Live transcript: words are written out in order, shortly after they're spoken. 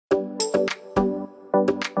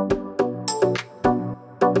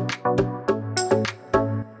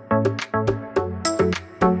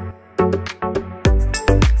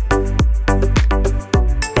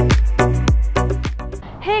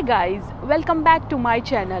guys, welcome back to my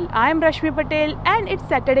channel. I am Rashmi Patel and it's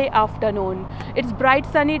Saturday afternoon. It's bright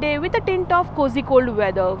sunny day with a tint of cozy cold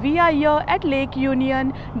weather. We are here at Lake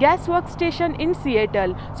Union Gas Work Station in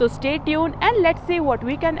Seattle. So stay tuned and let's see what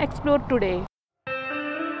we can explore today.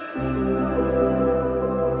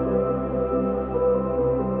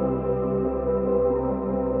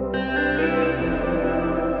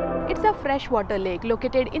 It's a freshwater lake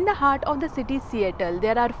located in the heart of the city Seattle.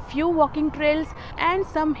 There are few walking trails and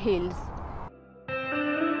some hills.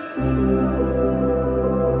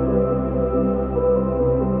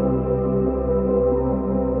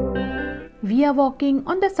 We are walking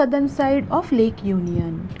on the southern side of Lake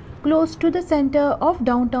Union, close to the center of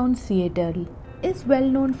downtown Seattle. It's well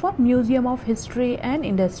known for Museum of History and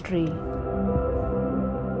Industry.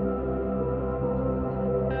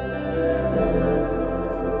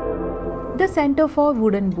 The Center for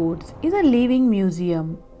Wooden Boats is a living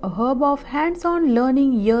museum, a hub of hands-on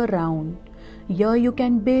learning year-round. Here you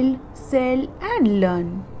can build, sell and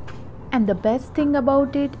learn. And the best thing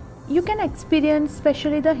about it, you can experience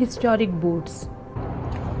especially the historic boats.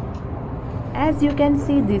 As you can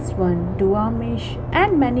see this one, two Amish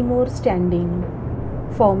and many more standing.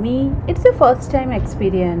 For me, it's a first time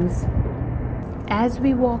experience. As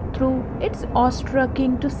we walk through, it's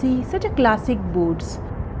awe-striking to see such a classic boats.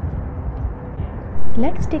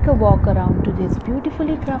 Let's take a walk around to these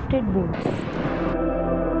beautifully crafted boats.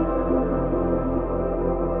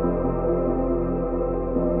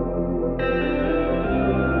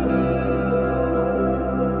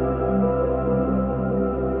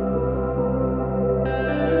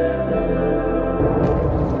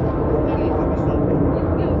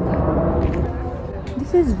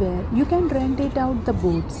 This is where you can rent it out the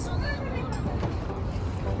boats.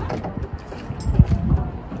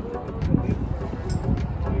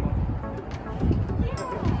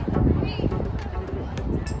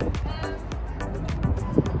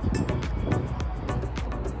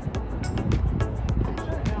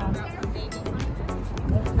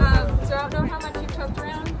 So I don't know how much you poked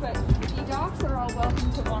around, but T-Docs are all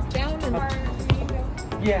welcome to walk down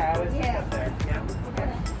and Yeah, I was just up there. Yeah.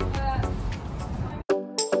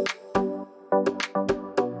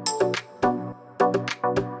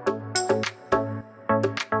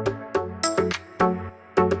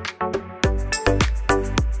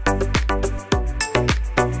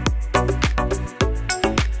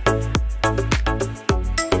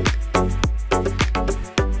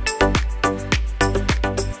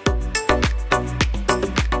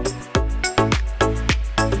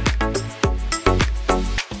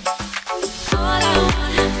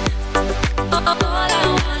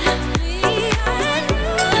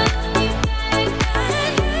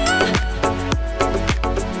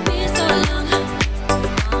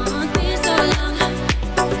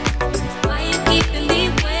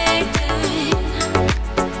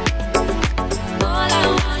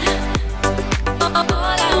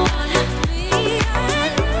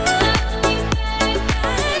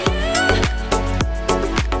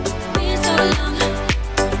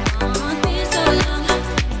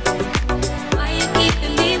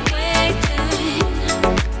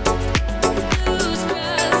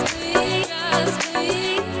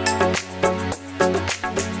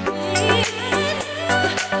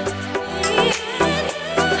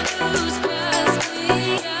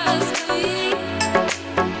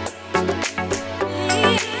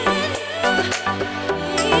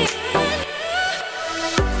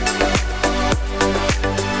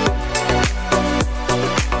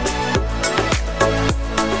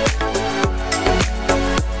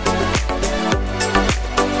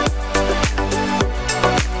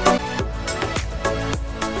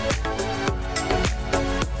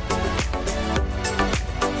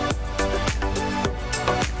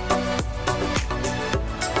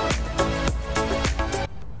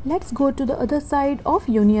 Let's go to the other side of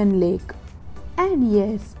Union Lake. And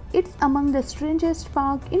yes, it's among the strangest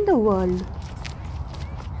park in the world.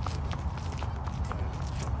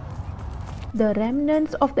 The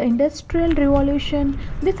remnants of the Industrial Revolution,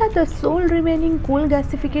 these are the sole remaining coal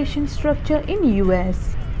gasification structure in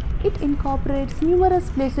US. It incorporates numerous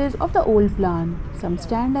places of the old plant. Some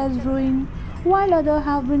stand as ruin, while others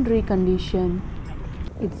have been reconditioned.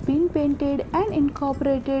 It's been painted and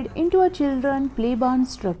incorporated into a children play barn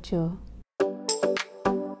structure.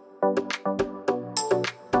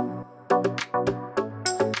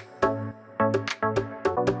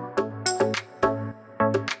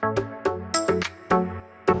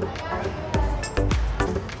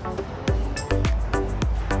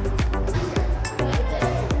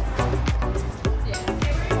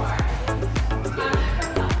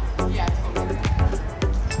 Yeah.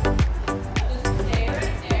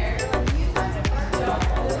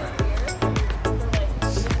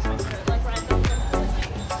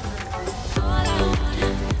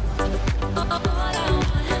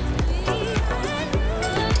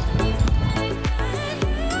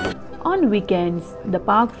 weekends. The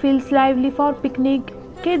park feels lively for picnic,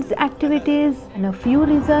 kids activities and a few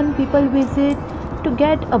reasons people visit to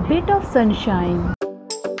get a bit of sunshine.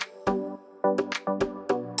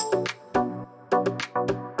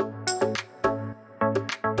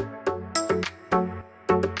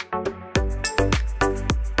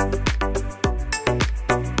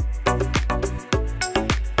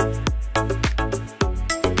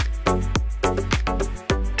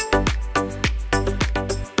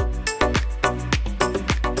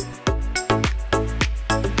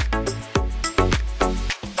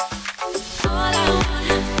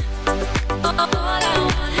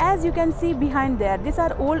 As you can see behind there, these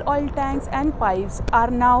are old oil tanks and pipes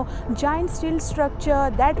are now giant steel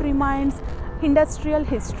structure that reminds industrial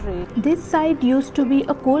history. This site used to be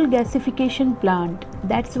a coal gasification plant.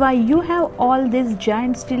 That's why you have all this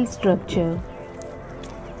giant steel structure.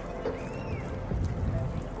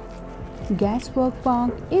 Gasworks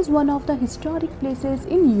Park is one of the historic places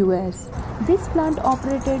in US. This plant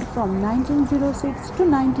operated from 1906 to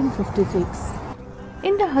 1956.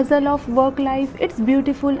 In the hustle of work life, it's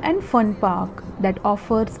beautiful and fun park that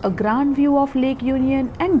offers a grand view of Lake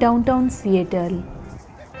Union and downtown Seattle.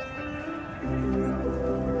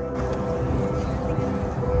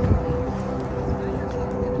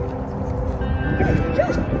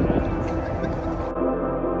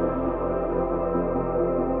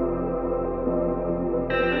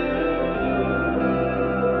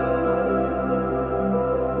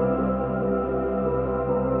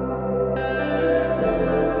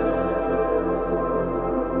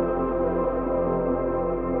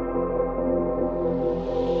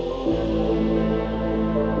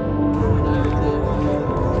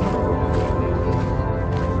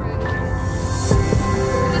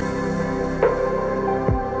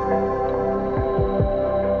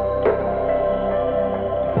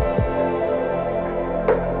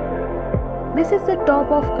 This is the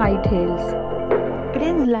top of Kite Hills. It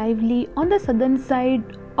is lively on the southern side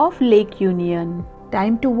of Lake Union.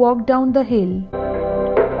 Time to walk down the hill.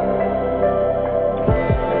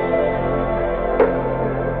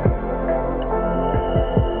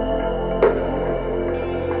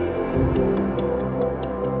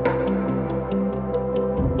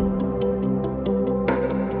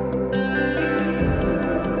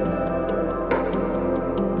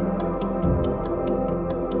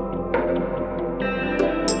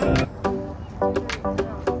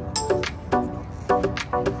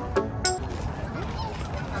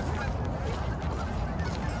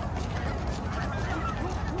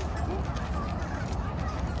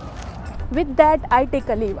 With that, I take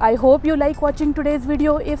a leave. I hope you like watching today's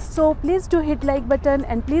video. If so, please do hit like button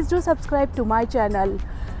and please do subscribe to my channel.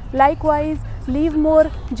 Likewise, live more,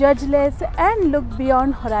 judge less and look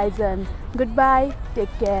beyond horizon. Goodbye.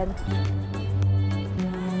 Take care.